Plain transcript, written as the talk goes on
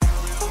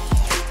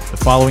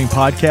following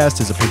podcast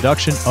is a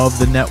production of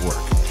the network.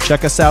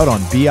 Check us out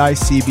on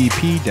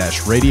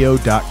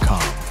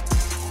bicbp-radio.com.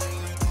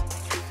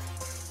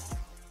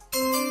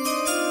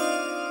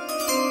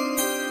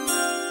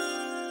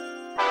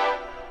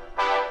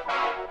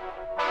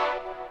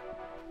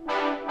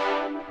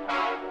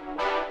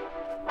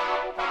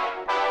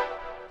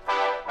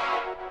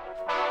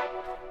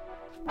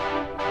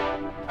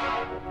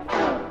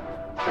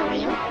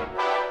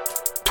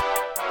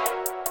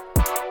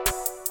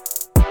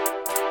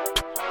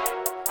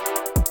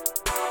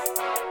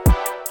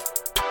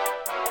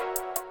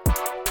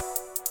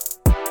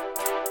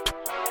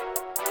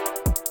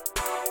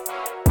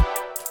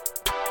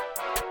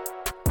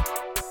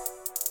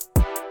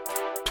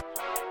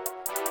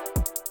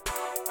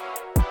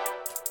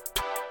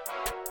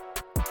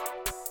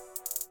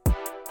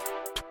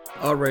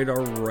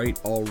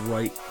 All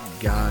right,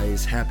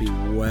 guys. Happy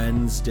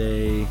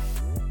Wednesday.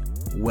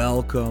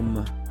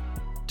 Welcome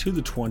to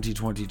the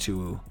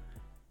 2022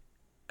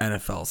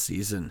 NFL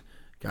season.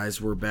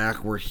 Guys, we're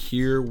back. We're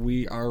here.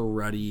 We are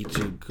ready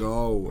to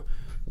go.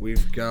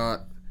 We've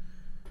got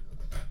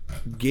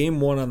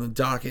game one on the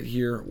docket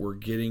here. We're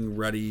getting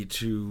ready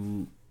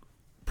to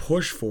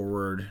push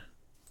forward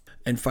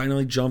and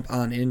finally jump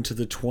on into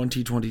the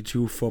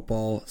 2022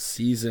 football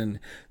season.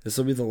 This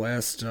will be the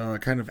last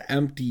kind of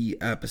empty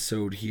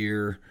episode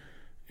here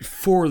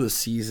for the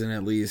season,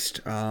 at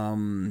least.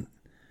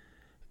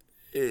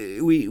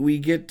 We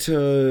get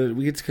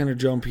to kind of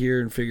jump here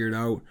and figure it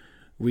out.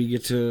 We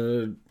get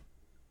to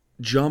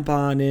jump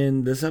on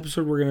in. This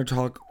episode we're going to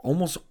talk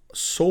almost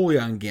solely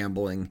on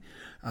gambling,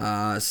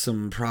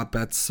 some prop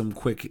bets, some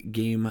quick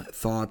game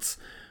thoughts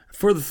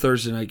for the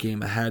Thursday night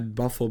game ahead.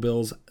 Buffalo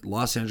Bills,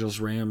 Los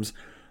Angeles Rams,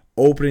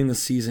 opening the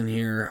season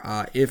here.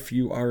 If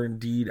you are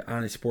indeed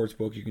on a sports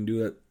book, you can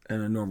do it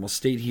in a normal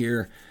state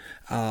here.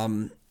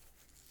 DraftKings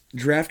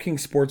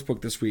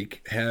Sportsbook this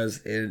week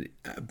has a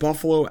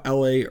Buffalo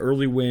LA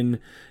early win.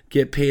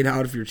 Get paid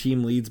out if your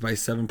team leads by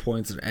 7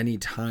 points at any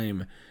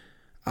time.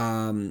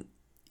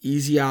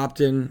 Easy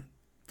opt-in.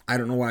 I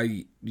don't know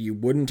why you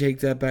wouldn't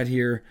take that bet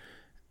here.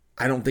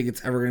 I don't think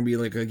it's ever going to be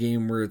like a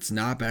game where it's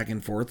not back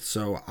and forth,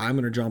 so I'm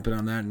going to jump in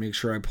on that and make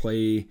sure I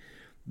play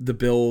the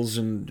Bills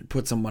and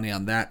put some money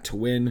on that to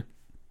win.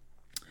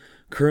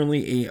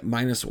 Currently a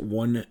minus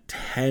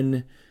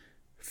 110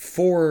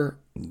 for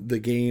the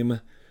game.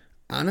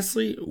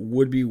 Honestly,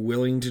 would be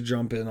willing to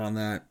jump in on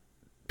that,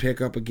 pick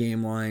up a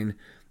game line,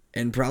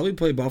 and probably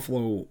play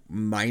Buffalo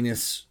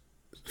minus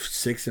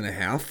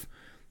 6.5.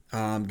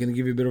 I'm going to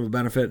give you a bit of a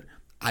benefit.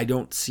 I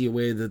don't see a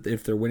way that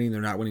if they're winning,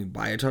 they're not winning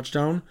by a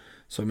touchdown.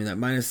 So, I mean, that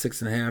minus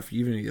 6.5,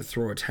 even if you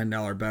throw a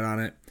 $10 bet on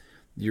it,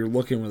 you're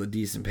looking with a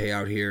decent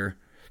payout here.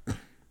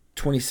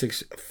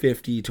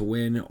 $26.50 to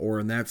win, or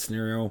in that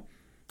scenario,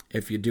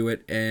 if you do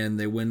it and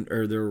they win,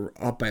 or they're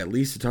up by at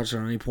least a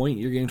touchdown at any point,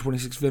 you're getting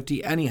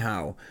 $26.50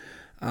 anyhow.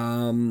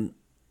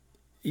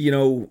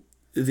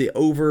 The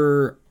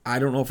over, I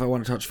don't know if I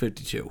want to touch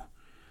 52.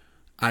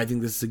 I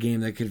think this is a game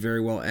that could very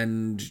well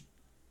end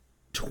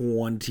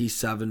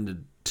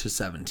 27 to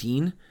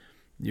 17.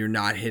 You're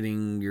not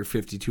hitting your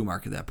 52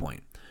 mark at that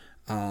point.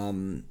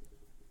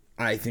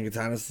 I think it's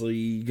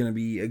honestly going to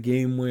be a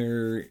game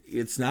where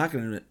it's not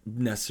going to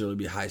necessarily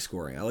be high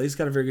scoring. LA's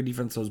got a very good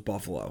defense, so is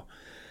Buffalo.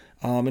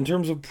 In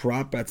terms of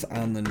prop bets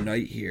on the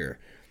night here,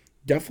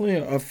 definitely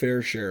a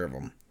fair share of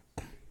them.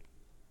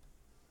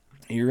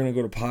 You're going to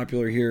go to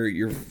popular here.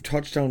 Your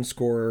touchdown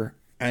scorer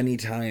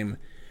anytime.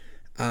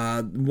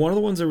 One of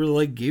the ones I really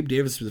like, Gabe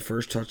Davis for the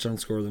first touchdown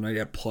scorer of the night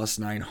at plus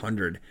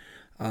 900.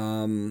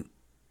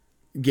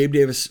 Gabe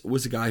Davis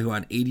was a guy who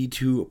on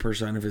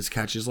 82% of his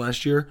catches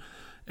last year,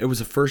 it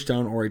was a first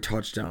down or a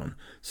touchdown.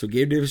 So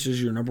Gabe Davis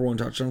is your number one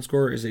touchdown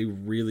scorer is a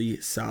really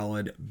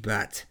solid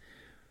bet.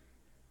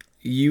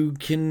 You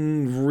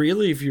can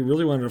really, if you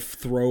really want to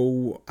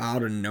throw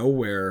out of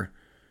nowhere,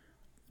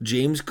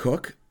 James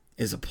Cook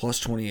is a plus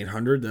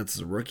 2,800. That's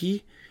the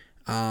rookie.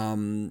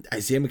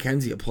 Isaiah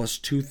McKenzie, a plus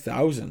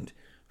 2,000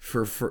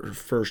 for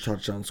first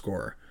touchdown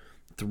scorer.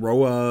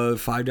 Throw a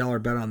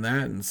 $5 bet on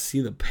that and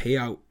see the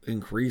payout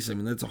increase. I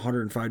mean, that's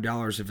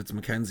 $105 if it's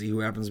McKenzie,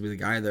 who happens to be the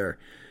guy there.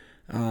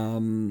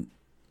 A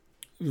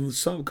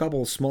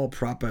couple of small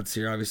prop bets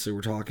here. Obviously,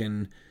 we're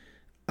talking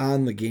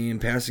on the game.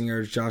 Passing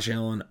yards, Josh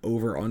Allen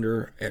over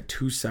under at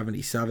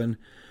 277.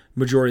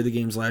 Majority of the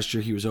games last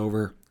year he was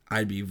over.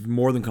 I'd be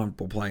more than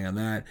comfortable playing on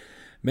that.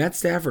 Matt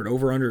Stafford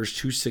over under is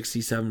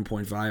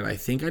 267.5. I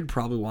think I'd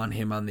probably want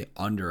him on the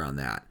under on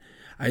that.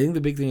 I think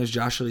the big thing is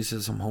Josh Allen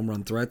has some home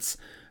run threats.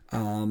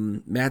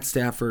 Matt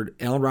Stafford,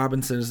 Allen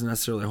Robinson isn't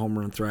necessarily a home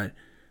run threat.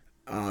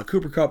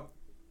 Cooper Kupp,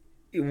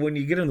 when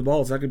you get him the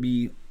ball, it's not going to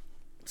be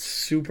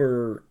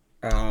super.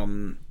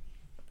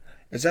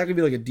 It's not going to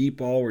be like a deep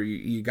ball where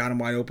you got him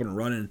wide open and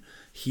running.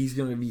 He's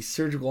going to be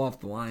surgical off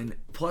the line.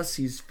 Plus,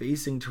 he's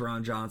facing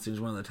Teron Johnson, who's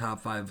one of the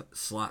top 5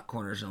 slot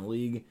corners in the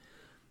league.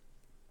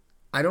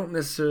 I don't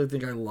necessarily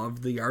think I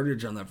love the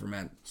yardage on that for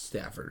Matt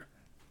Stafford.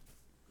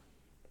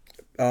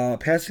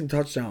 Passing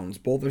touchdowns,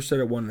 both are set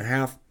at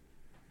 1.5.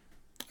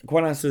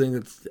 Quite honestly, I think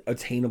it's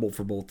attainable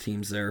for both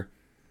teams there.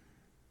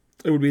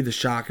 it would be the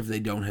shock if they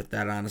don't hit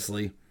that,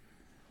 honestly.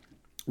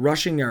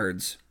 Rushing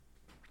yards.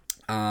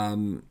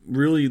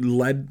 Really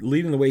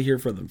leading the way here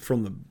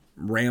from the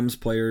Rams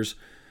players.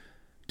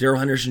 Darrell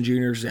Henderson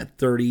Jr. is at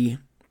 30.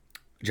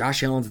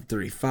 Josh Allen's at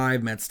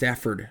 35. Matt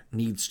Stafford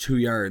needs 2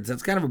 yards.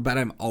 That's kind of a bet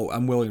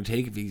I'm willing to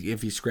take.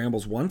 If he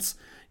scrambles once,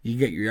 you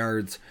get your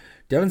yards.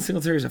 Devin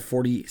Singletary's at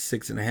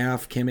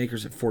 46.5. Cam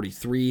Akers at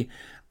 43.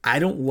 I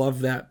don't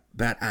love that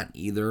bet on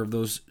either of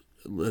those.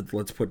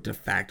 Let's put de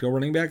facto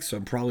running backs, so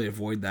I'd probably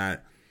avoid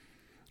that.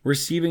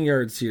 Receiving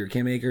yards here.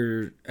 Cam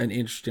Akers, an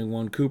interesting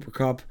one. Cooper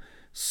Kupp,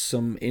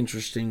 some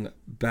interesting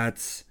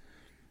bets.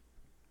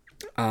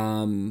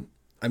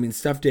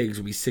 Steph Diggs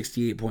will be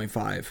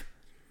 68.5.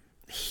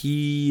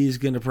 He's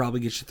going to probably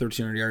get you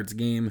 1,300 yards a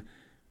game,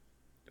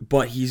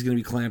 but he's going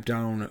to be clamped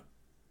down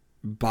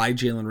by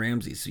Jalen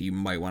Ramsey, so you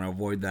might want to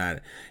avoid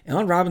that.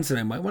 Allen Robinson,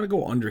 I might want to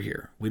go under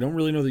here. We don't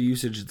really know the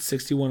usage. It's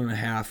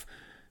 61.5.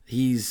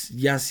 He's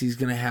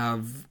going to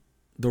have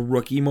the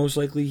rookie most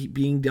likely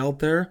being dealt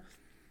there.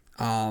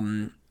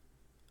 And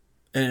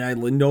I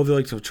know they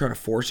like to try to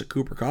force a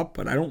Cooper Kupp,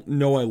 but I don't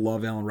know I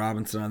love Allen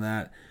Robinson on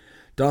that.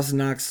 Dawson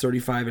Knox,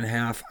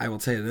 35.5. I will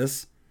tell you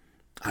this,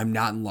 I'm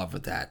not in love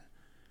with that.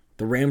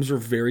 The Rams were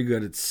very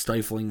good at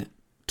stifling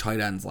tight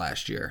ends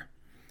last year.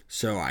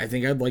 So I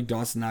think I'd like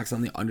Dawson Knox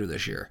on the under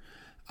this year.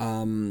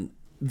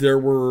 There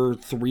were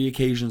 3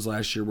 occasions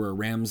last year where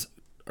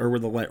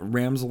the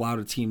Rams allowed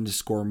a team to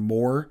score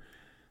more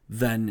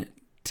than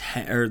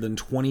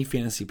 20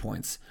 fantasy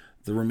points.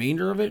 The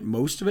remainder of it,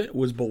 most of it,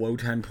 was below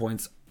 10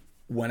 points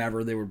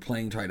whenever they were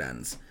playing tight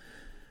ends.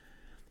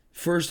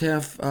 First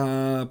half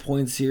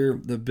points here,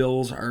 the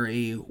Bills are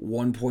a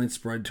 1-point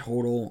spread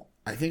total.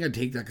 I think I'd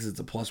take that because it's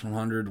a plus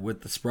 100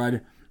 with the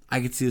spread.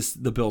 I could see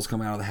the Bills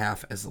coming out of the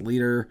half as the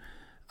leader.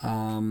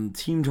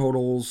 Team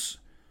totals,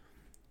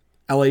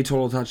 LA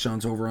total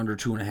touchdowns over under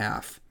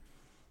 2.5.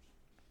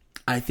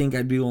 I think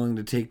I'd be willing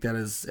to take that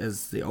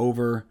as the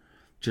over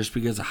just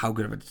because of how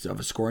good of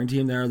a scoring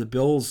team they are. The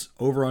Bills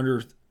over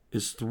under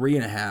is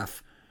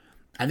 3.5.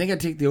 I think I'd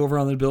take the over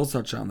on the Bills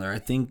touchdown there. I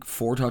think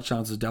 4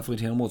 touchdowns is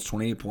definitely attainable. It's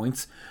 28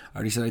 points. I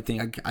already said I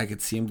think I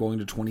could see him going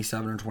to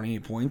 27 or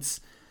 28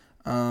 points.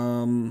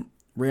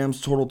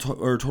 Rams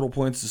total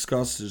points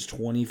discussed is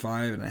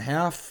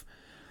 25.5.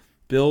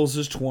 Bills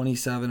is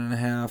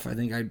 27.5. I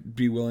think I'd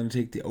be willing to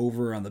take the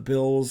over on the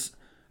Bills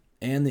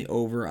and the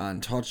over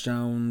on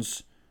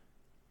touchdowns.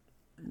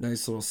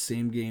 Nice little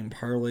same game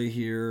parlay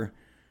here.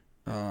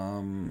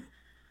 Turn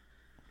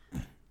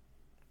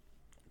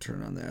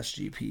on the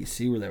SGP,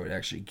 see where that would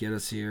actually get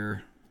us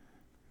here.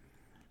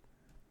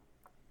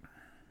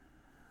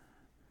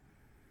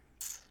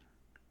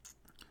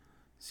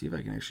 See if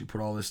I can actually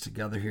put all this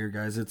together here,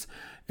 guys. It's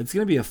going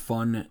to be a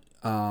fun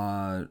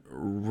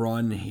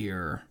run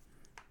here.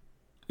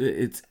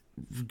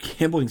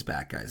 Gambling's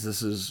back, guys.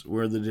 This is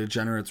where the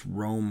degenerates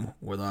roam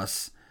with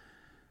us.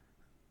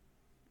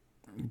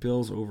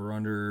 Bills over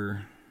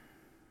under.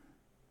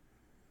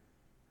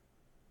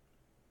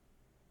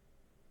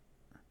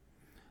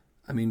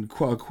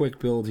 A quick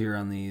build here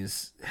on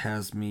these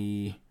has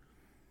me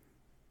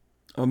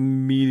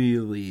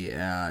immediately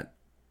at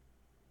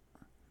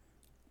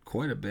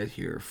quite a bit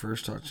here.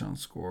 First touchdown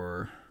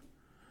score.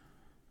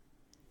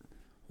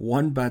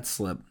 1 bet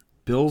slip.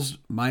 Bills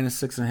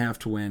minus 6.5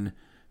 to win.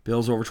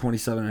 Bills over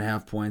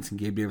 27.5 points, and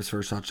Gabe Davis'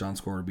 first touchdown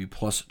score would be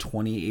plus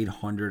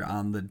 2,800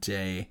 on the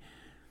day.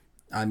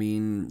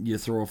 You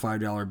throw a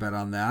 $5 bet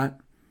on that,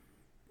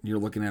 you're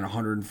looking at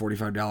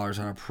 $145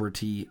 on a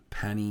pretty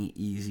penny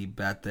easy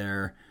bet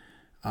there.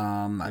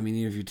 Even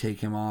if you take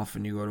him off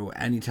and you go to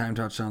anytime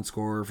touchdown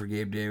scorer for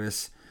Gabe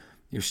Davis,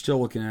 you're still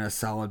looking at a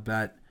solid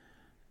bet.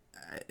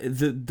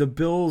 The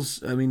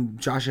Bills,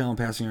 Josh Allen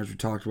passing yards we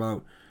talked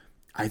about.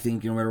 I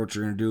think no matter what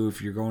you're going to do,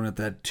 if you're going at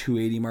that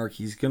 280 mark,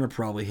 he's going to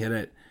probably hit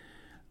it.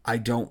 I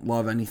don't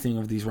love anything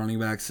of these running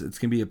backs. It's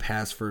going to be a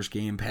pass first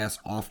game, pass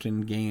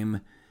often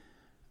game.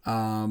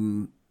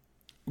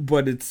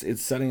 But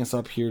it's setting us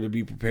up here to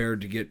be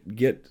prepared to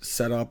get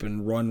set up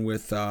and run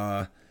with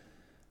some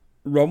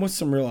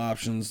real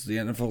options. The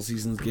NFL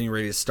season's getting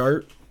ready to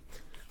start.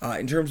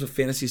 In terms of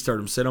fantasy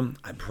stardom sit-em,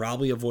 I'm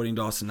probably avoiding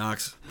Dawson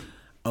Knox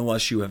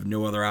unless you have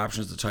no other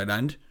options at tight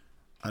end.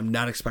 I'm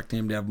not expecting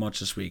him to have much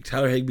this week.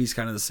 Tyler Higbee's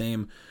kind of the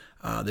same.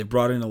 They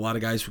brought in a lot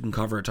of guys who can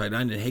cover a tight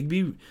end, and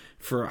Higbee,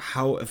 for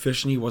how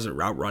efficient he was at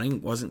route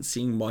running, wasn't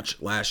seeing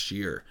much last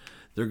year.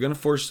 They're going to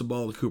force the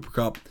ball to Cooper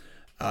Kupp.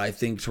 I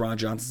think Teron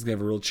Johnson's going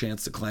to have a real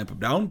chance to clamp him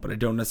down, but I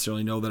don't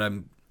necessarily know that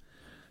I'm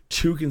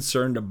too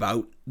concerned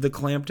about the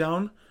clamp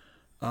down.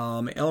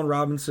 Allen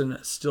Robinson,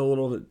 still a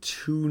little bit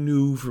too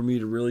new for me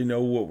to really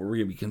know what we're going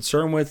to be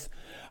concerned with.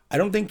 I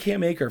don't think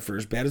Cam Akers, for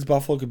as bad as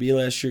Buffalo could be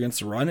last year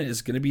against the run,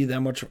 is going to be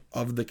that much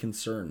of the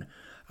concern.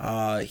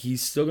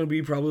 He's still going to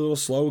be probably a little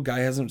slow. Guy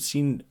hasn't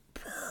seen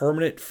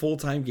permanent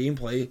full-time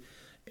gameplay.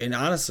 And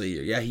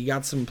honestly, yeah, he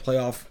got some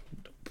playoff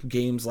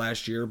games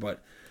last year,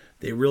 but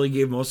they really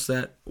gave most of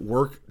that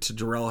work to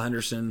Darrell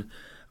Henderson.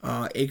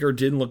 Akers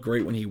didn't look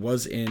great when he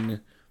was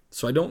in,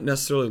 so I don't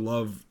necessarily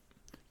love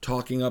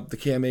talking up the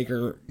Cam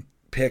Akers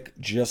pick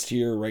just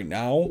here right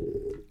now.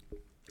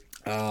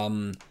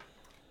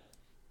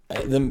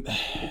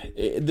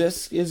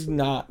 This is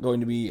not going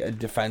to be a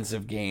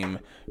defensive game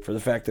for the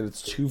fact that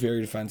it's two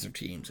very defensive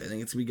teams. I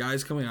think it's going to be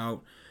guys coming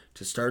out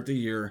to start the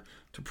year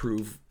to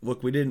prove,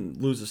 look, we didn't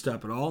lose a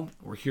step at all.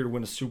 We're here to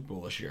win a Super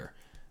Bowl this year.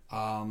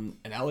 And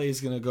LA is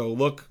going to go,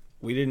 look,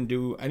 we didn't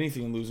do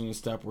anything losing a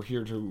step. We're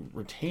here to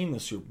retain the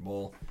Super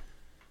Bowl.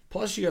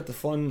 Plus, you got the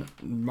fun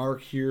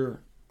mark here.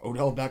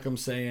 Odell Beckham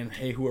saying,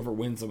 hey, whoever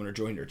wins, I'm going to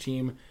join your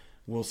team.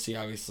 We'll see,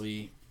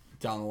 obviously,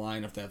 down the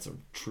line if that's a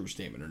true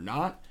statement or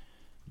not.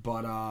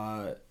 But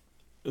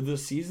the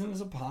season is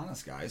upon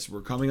us, guys.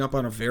 We're coming up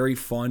on a very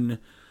fun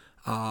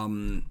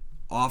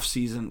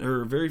off-season,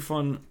 or a very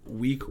fun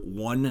week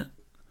 1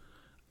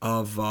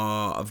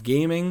 of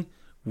gaming.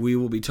 We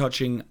will be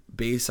touching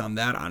base on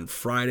that on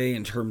Friday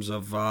in terms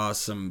of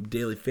some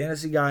daily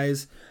fantasy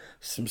guys,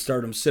 some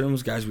stardom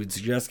sit-ems, guys we'd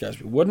suggest, guys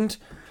we wouldn't.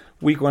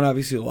 Week 1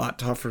 obviously a lot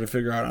tougher to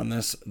figure out on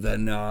this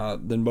than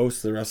most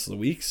of the rest of the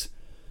weeks.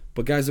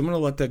 But guys, I'm going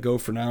to let that go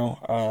for now.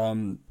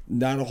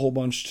 Not a whole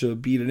bunch to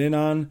beat it in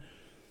on.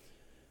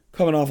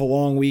 Coming off a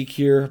long week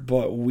here,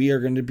 but we are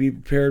going to be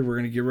prepared. We're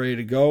going to get ready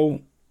to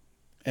go.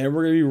 And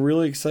we're going to be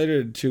really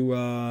excited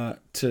to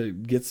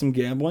get some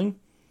gambling.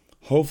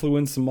 Hopefully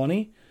win some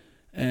money.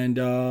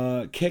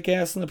 And kick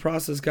ass in the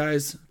process,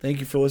 guys. Thank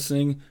you for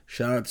listening.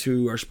 Shout out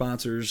to our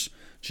sponsors,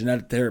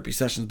 Genetic Therapy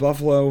Sessions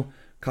Buffalo,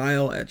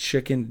 Kyle at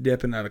Chicken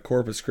Dippin' out of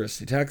Corpus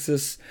Christi,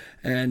 Texas,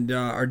 and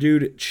our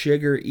dude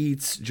Chigger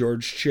Eats,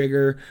 George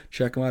Chigger.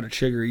 Check him out at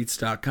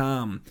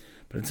chiggereats.com.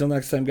 But until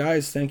next time,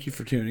 guys, thank you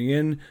for tuning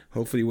in.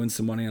 Hopefully you win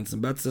some money on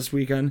some bets this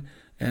weekend.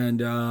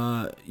 And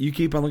you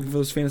keep on looking for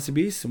those fantasy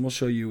beasts, and we'll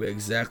show you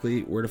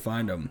exactly where to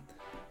find them.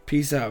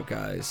 Peace out,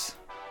 guys.